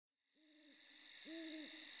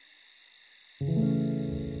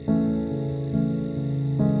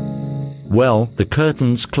Well, the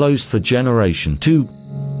curtains closed for generation 2.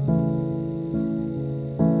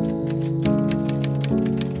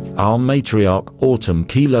 Our matriarch Autumn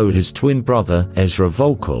Kealoha's twin brother, Ezra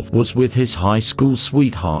Volkov, was with his high school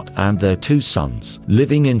sweetheart and their 2 sons,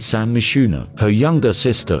 living in San Myshuno. Her younger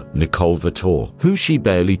sister, Nicole Vitor, who she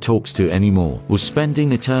barely talks to anymore, was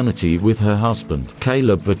spending eternity with her husband,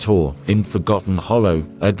 Caleb Vitor, in Forgotten Hollow.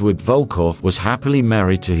 Edward Volkov was happily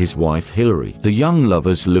married to his wife Hillary, the young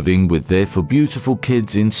lovers living with their 4 beautiful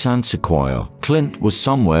kids in San Sequoia. Clint was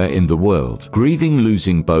somewhere in the world, grieving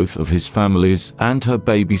losing both of his families, and her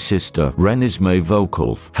baby sister, Renismay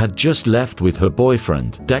Volkov, had just left with her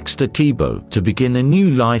boyfriend, Dexter Kibo, to begin a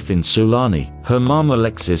new life in Sulani. Her mom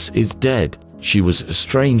Alexis is dead. She was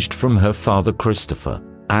estranged from her father Christopher.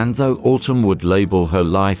 And though Autumn would label her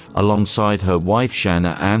life, alongside her wife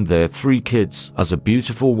Shanna and their 3 kids, as a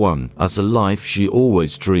beautiful one, as a life she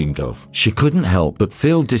always dreamed of, she couldn't help but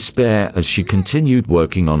feel despair as she continued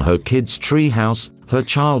working on her kids' treehouse. Her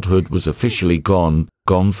childhood was officially gone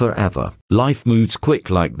forever. Life moves quick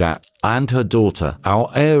like that, and her daughter,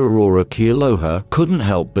 our heir Aurora Kealoha, couldn't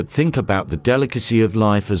help but think about the delicacy of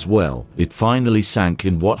life as well. It finally sank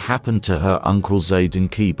in what happened to her uncle Zayden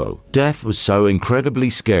Kibo. Death was so incredibly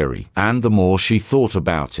scary, and the more she thought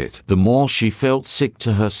about it, the more she felt sick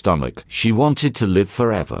to her stomach. She wanted to live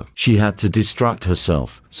forever. She had to distract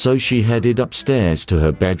herself, so she headed upstairs to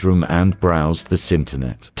her bedroom and browsed the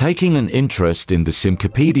Simternet, taking an interest in the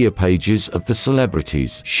Simcapedia pages of the celebrities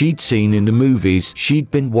she'd seen in the movies she'd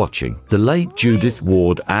been watching. The late Judith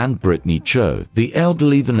Ward and Brittany Cho, the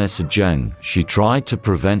elderly Vanessa Jang. She tried to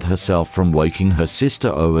prevent herself from waking her sister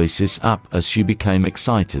Oasis up as she became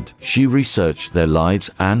excited. She researched their lives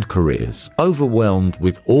and careers, overwhelmed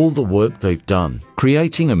with all the work they've done,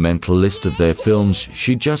 creating a mental list of their films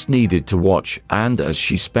she just needed to watch. And as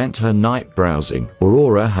she spent her night browsing,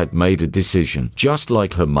 Aurora had made a decision, just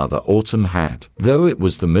like her mother Autumn had. Though it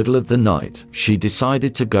was the middle of the night, she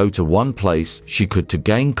decided to go to one place she could to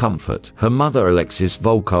gain comfort: her mother Alexis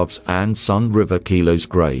Volkov's and son River Keelo's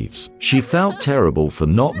graves. She felt terrible for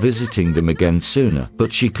not visiting them again sooner,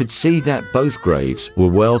 but she could see that both graves were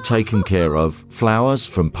well taken care of, flowers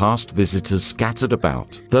from past visitors scattered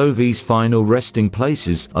about. Though these final resting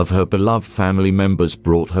places of her beloved family members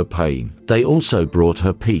brought her pain, they also brought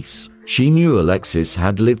her peace. She knew Alexis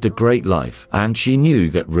had lived a great life, and she knew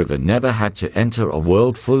that River never had to enter a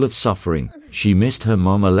world full of suffering. She missed her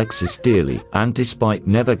mom Alexis dearly, and despite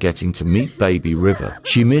never getting to meet baby River,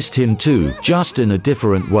 she missed him too, just in a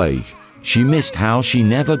different way. She missed how she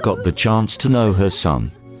never got the chance to know her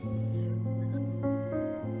son.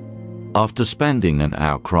 After spending an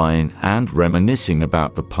hour crying and reminiscing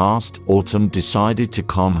about the past, Autumn decided to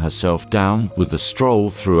calm herself down with a stroll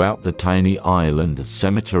throughout the tiny island the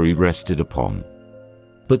cemetery rested upon.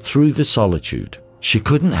 But through the solitude, she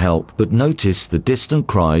couldn't help but notice the distant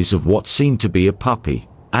cries of what seemed to be a puppy.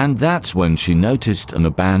 And that's when she noticed an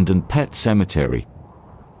abandoned pet cemetery.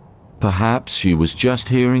 Perhaps she was just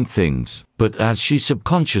hearing things, but as she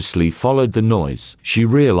subconsciously followed the noise, she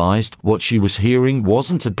realized what she was hearing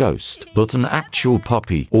wasn't a ghost, but an actual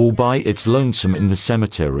puppy, all by its lonesome in the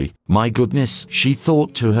cemetery. My goodness, she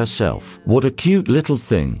thought to herself. What a cute little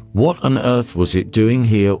thing. What on earth was it doing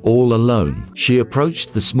here all alone? She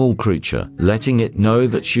approached the small creature, letting it know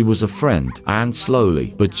that she was a friend, and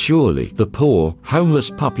slowly but surely, the poor, homeless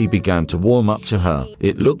puppy began to warm up to her.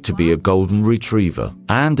 It looked to be a golden retriever,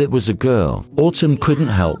 and it was a girl. Autumn couldn't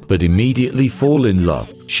help but immediately fall in love.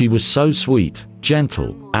 She was so sweet,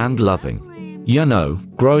 gentle, and loving. You know,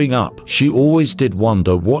 growing up, she always did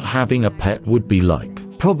wonder what having a pet would be like.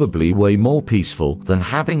 Probably way more peaceful than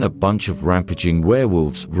having a bunch of rampaging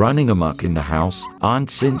werewolves running amok in the house. And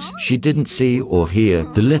since she didn't see or hear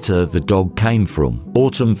the litter the dog came from,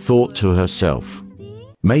 Autumn thought to herself,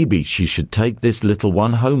 maybe she should take this little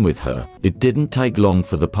one home with her. It didn't take long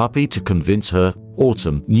for the puppy to convince her.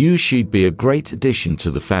 Autumn knew she'd be a great addition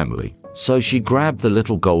to the family, so she grabbed the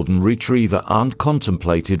little golden retriever and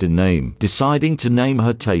contemplated a name, deciding to name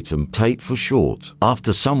her Tatum, Tate for short,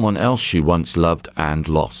 after someone else she once loved and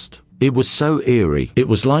lost. It was so eerie. It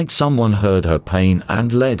was like someone heard her pain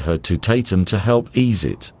and led her to Tatum to help ease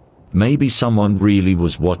it. Maybe someone really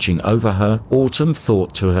was watching over her, Autumn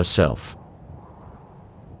thought to herself.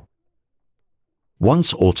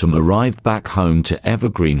 Once Autumn arrived back home to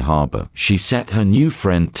Evergreen Harbor, she sat her new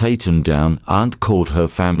friend Tatum down and called her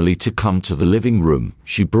family to come to the living room.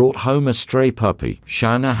 She brought home a stray puppy.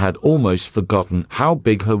 Shanna had almost forgotten how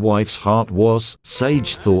big her wife's heart was.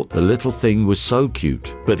 Sage thought the little thing was so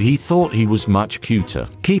cute, but he thought he was much cuter.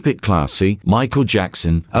 Keep it classy, Michael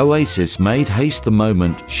Jackson. Oasis made haste the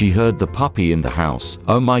moment she heard the puppy in the house.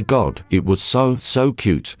 Oh my god, it was so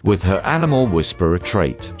cute. With her animal whisperer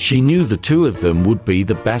trait, she knew the two of them would be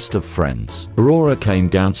the best of friends. Aurora came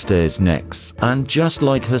downstairs next, and just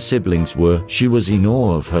like her siblings were, she was in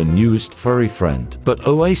awe of her newest furry friend. But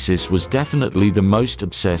Oasis was definitely the most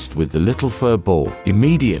obsessed with the little fur ball,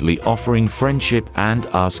 immediately offering friendship and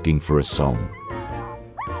asking for a song.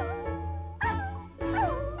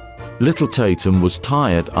 Little Tatum was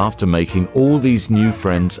tired after making all these new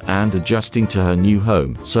friends and adjusting to her new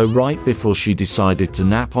home, so right before she decided to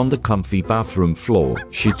nap on the comfy bathroom floor,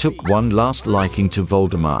 she took one last liking to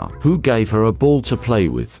Voldemar, who gave her a ball to play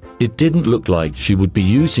with. It didn't look like she would be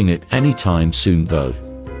using it anytime soon though.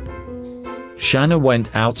 Shanna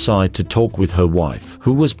went outside to talk with her wife,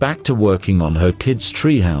 who was back to working on her kids'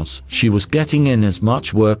 treehouse. She was getting in as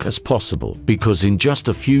much work as possible, because in just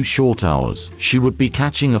a few short hours, she would be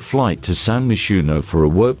catching a flight to San Myshuno for a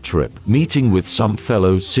work trip, meeting with some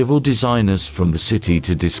fellow civil designers from the city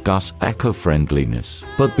to discuss eco-friendliness.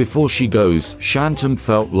 But before she goes, Shantumn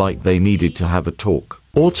felt like they needed to have a talk.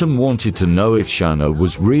 Autumn wanted to know if Shanna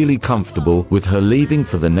was really comfortable with her leaving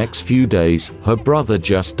for the next few days. Her brother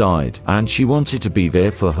just died, and she wanted to be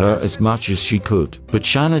there for her as much as she could. But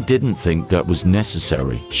Shanna didn't think that was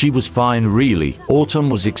necessary. She was fine really. Autumn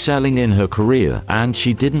was excelling in her career, and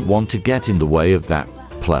she didn't want to get in the way of that.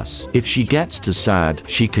 Plus, if she gets too sad,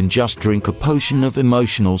 she can just drink a potion of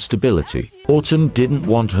emotional stability. Autumn didn't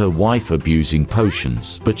want her wife abusing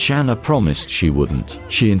potions, but Shanna promised she wouldn't.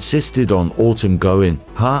 She insisted on Autumn going.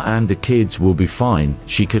 Her and the kids will be fine.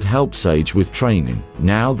 She could help Sage with training,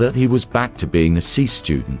 now that he was back to being a C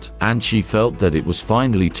student, and she felt that it was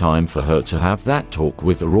finally time for her to have that talk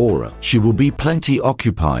with Aurora. She will be plenty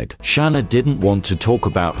occupied. Shanna didn't want to talk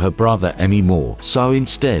about her brother anymore, so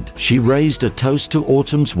instead, she raised a toast to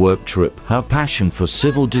Autumn's work trip, her passion for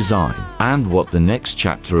civil design, and what the next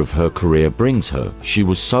chapter of her career brings her. She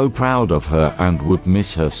was so proud of her and would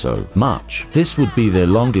miss her so much. This would be their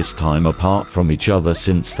longest time apart from each other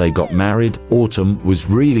since they got married. Autumn was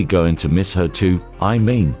really going to miss her too. I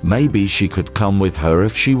mean, maybe she could come with her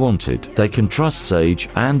if she wanted. They can trust Sage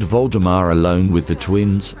and Voldemar alone with the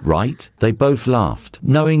twins, right? They both laughed,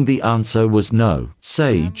 knowing the answer was no.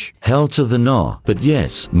 Sage, hell to the no. But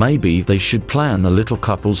yes, maybe they should plan a little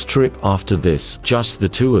couples trip after this, just the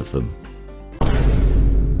two of them.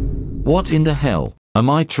 What in the hell? Am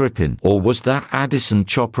I tripping? Or was that Addison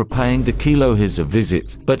Chopra paying the Kealohas a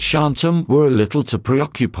visit? But Shantumn were a little too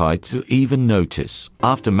preoccupied to even notice.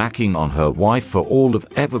 After macking on her wife for all of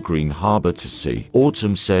Evergreen Harbor to see,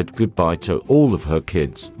 Autumn said goodbye to all of her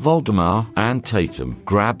kids. Voldemar and Tatum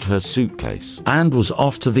grabbed her suitcase and was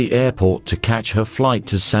off to the airport to catch her flight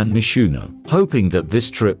to San Myshuno, hoping that this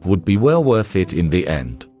trip would be well worth it in the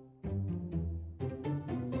end.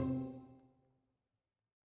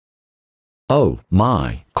 Oh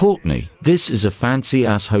my, Courtney, this is a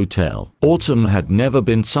fancy-ass hotel. Autumn had never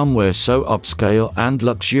been somewhere so upscale and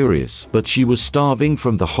luxurious, but she was starving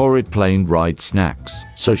from the horrid plane ride snacks.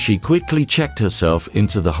 So she quickly checked herself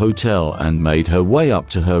into the hotel and made her way up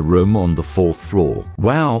to her room on the 4th floor.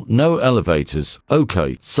 Wow, no elevators.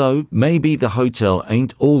 Okay, so maybe the hotel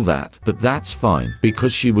ain't all that, but that's fine,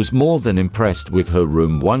 because she was more than impressed with her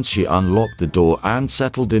room once she unlocked the door and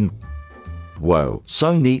settled in. Whoa,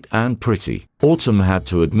 so neat and pretty. Autumn had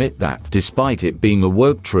to admit that, despite it being a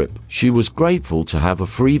work trip, she was grateful to have a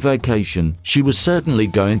free vacation. She was certainly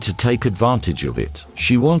going to take advantage of it.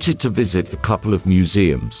 She wanted to visit a couple of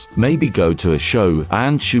museums, maybe go to a show,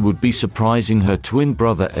 and she would be surprising her twin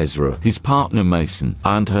brother Ezra, his partner Mason,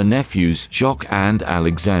 and her nephews Jock and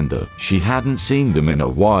Alexander. She hadn't seen them in a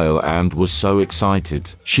while and was so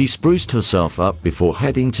excited. She spruced herself up before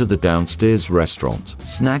heading to the downstairs restaurant,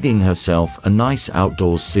 snagging herself a nice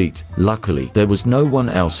outdoor seat. Luckily, there was no one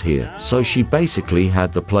else here, so she basically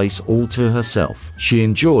had the place all to herself. She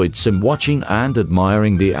enjoyed some watching and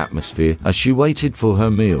admiring the atmosphere as she waited for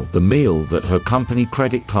her meal, the meal that her company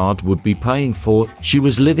credit card would be paying for. She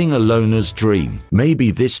was living a loner's dream.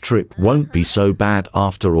 Maybe this trip won't be so bad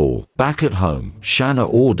after all. Back at home, Shanna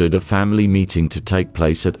ordered a family meeting to take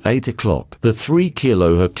place at 8 o'clock. The 3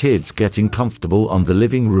 Kealoha kids getting comfortable on the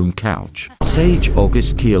living room couch. Sage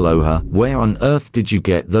August Kealoha, where on earth did you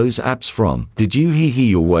get those abs from? on, did you hee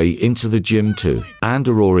your way into the gym too? And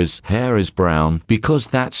Aurora's hair is brown, because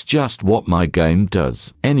that's just what my game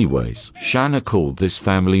does. Anyways, Shanna called this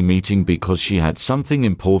family meeting because she had something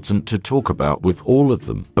important to talk about with all of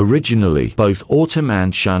them. Originally, both Autumn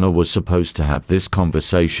and Shanna were supposed to have this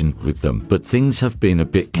conversation with them, but things have been a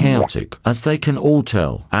bit chaotic, as they can all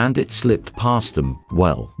tell, and it slipped past them.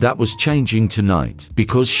 Well, that was changing tonight,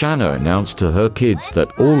 because Shanna announced to her kids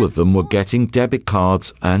that all of them were getting debit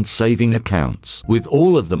cards and saving accounts. With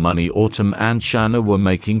all of the money Autumn and Shanna were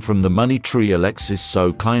making from the money tree Alexis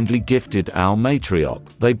so kindly gifted our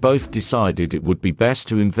matriarch, they both decided it would be best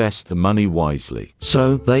to invest the money wisely.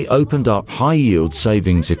 So they opened up high-yield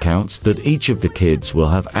savings accounts that each of the kids will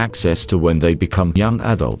have access to when they become young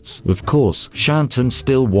adults. Of course, Shantumn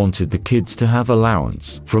still wanted the kids to have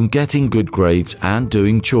allowance from getting good grades and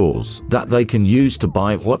doing chores that they can use to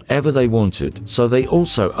buy whatever they wanted, so they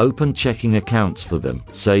also opened checking accounts for them.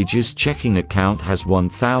 Sage's checking account has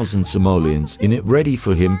 1,000 simoleons in it ready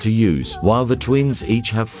for him to use, while the twins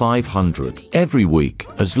each have 500. Every week,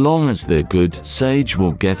 as long as they're good, Sage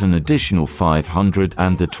will get an additional 500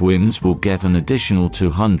 and the twins will get an additional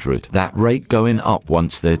 200, that rate going up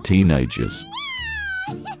once they're teenagers.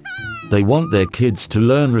 They want their kids to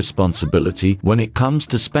learn responsibility when it comes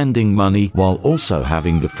to spending money while also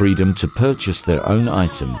having the freedom to purchase their own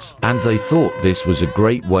items. And they thought this was a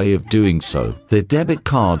great way of doing so. Their debit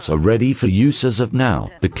cards are ready for use as of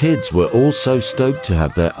now. The kids were also stoked to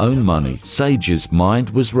have their own money. Sage's mind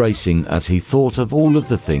was racing as he thought of all of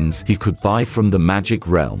the things he could buy from the magic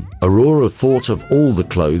realm. Aurora thought of all the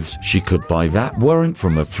clothes she could buy that weren't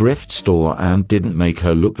from a thrift store and didn't make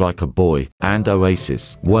her look like a boy. And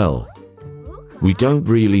Oasis, well, we don't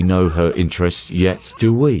really know her interests yet,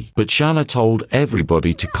 do we? But Shanna told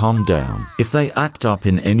everybody to calm down. If they act up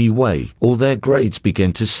in any way, or their grades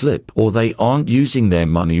begin to slip, or they aren't using their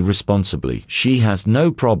money responsibly, she has no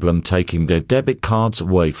problem taking their debit cards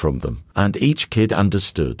away from them. And each kid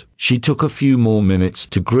understood. She took a few more minutes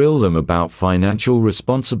to grill them about financial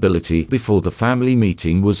responsibility before the family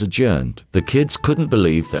meeting was adjourned. The kids couldn't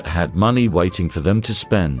believe that had money waiting for them to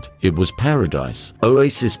spend. It was paradise.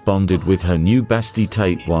 Oasis bonded with her new bestie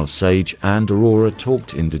Tate while Sage and Aurora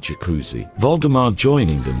talked in the jacuzzi. Voldemar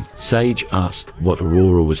joining them, Sage asked what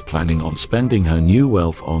Aurora was planning on spending her new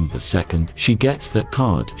wealth on. The second she gets that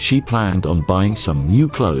card, she planned on buying some new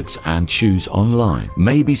clothes and shoes online.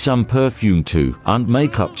 Maybe some perfume too, and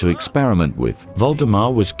makeup to experiment with.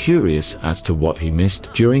 Voldemar was curious as to what he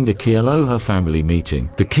missed during the Kealoha family meeting,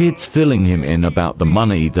 the kids filling him in about the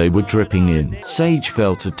money they were dripping in. Sage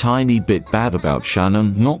felt a tiny bit bad about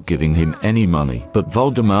Shannon not giving him any money, but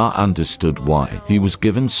Voldemar understood why. He was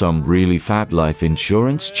given some really fat life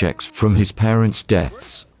insurance checks from his parents'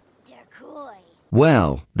 deaths.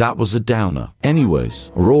 Well, that was a downer.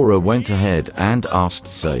 Anyways, Aurora went ahead and asked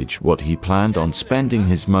Sage what he planned on spending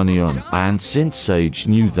his money on, and since Sage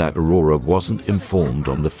knew that Aurora wasn't informed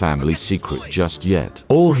on the family secret just yet,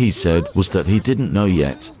 all he said was that he didn't know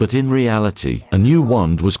yet, but in reality, a new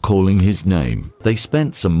wand was calling his name. They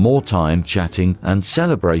spent some more time chatting and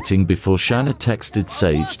celebrating before Shanna texted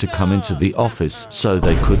Sage to come into the office so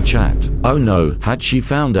they could chat. Oh no, had she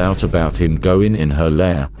found out about him going in her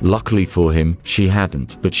lair? Luckily for him, she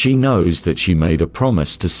hadn't, but she knows that she made a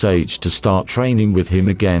promise to Sage to start training with him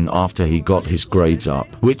again after he got his grades up,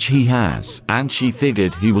 which he has, and she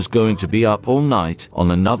figured he was going to be up all night on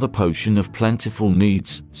another potion of plentiful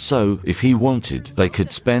needs, so if he wanted, they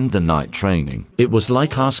could spend the night training. It was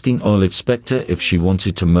like asking Olive Spectre if she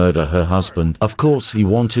wanted to murder her husband. Of course he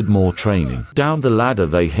wanted more training. Down the ladder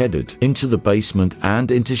they headed, into the basement and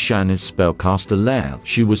into Shanna's spellcaster lair.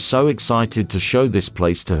 She was so excited to show this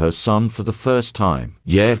place to her son for the first time.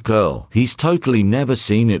 Yeah girl, he's totally never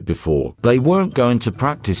seen it before. They weren't going to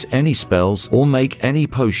practice any spells or make any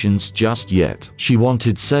potions just yet. She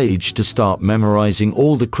wanted Sage to start memorizing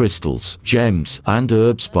all the crystals, gems, and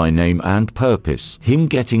herbs by name and purpose. Him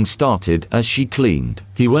getting started as she cleaned.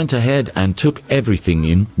 He went ahead and took everything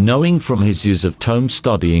in, knowing from his years of tome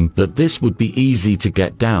studying that this would be easy to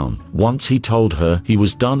get down. Once he told her he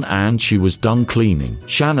was done and she was done cleaning,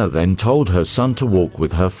 Shanna then told her son to walk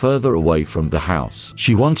with her further away from the house.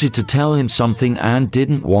 She wanted to tell him something and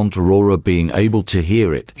didn't want Aurora being able to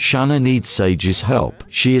hear it. Shanna needs Sage's help.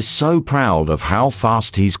 She is so proud of how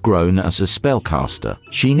fast he's grown as a spellcaster.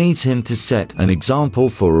 She needs him to set an example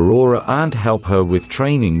for Aurora and help her with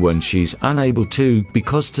training when she's unable to,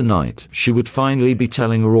 because tonight she would finally be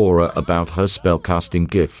telling Aurora about her spellcasting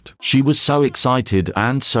gift. She was so excited,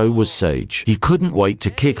 and so was Sage. He couldn't wait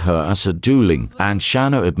to kick her ass at dueling, and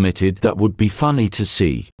Shanna admitted that would be funny to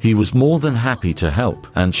see. He was more than happy to help,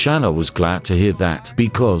 and Shanna was glad to hear that,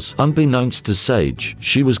 because, unbeknownst to Sage,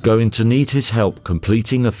 she was going to need his help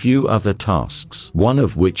completing a few other tasks, one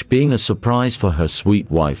of which being a surprise for her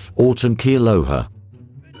sweet wife, Autumn Kealoha.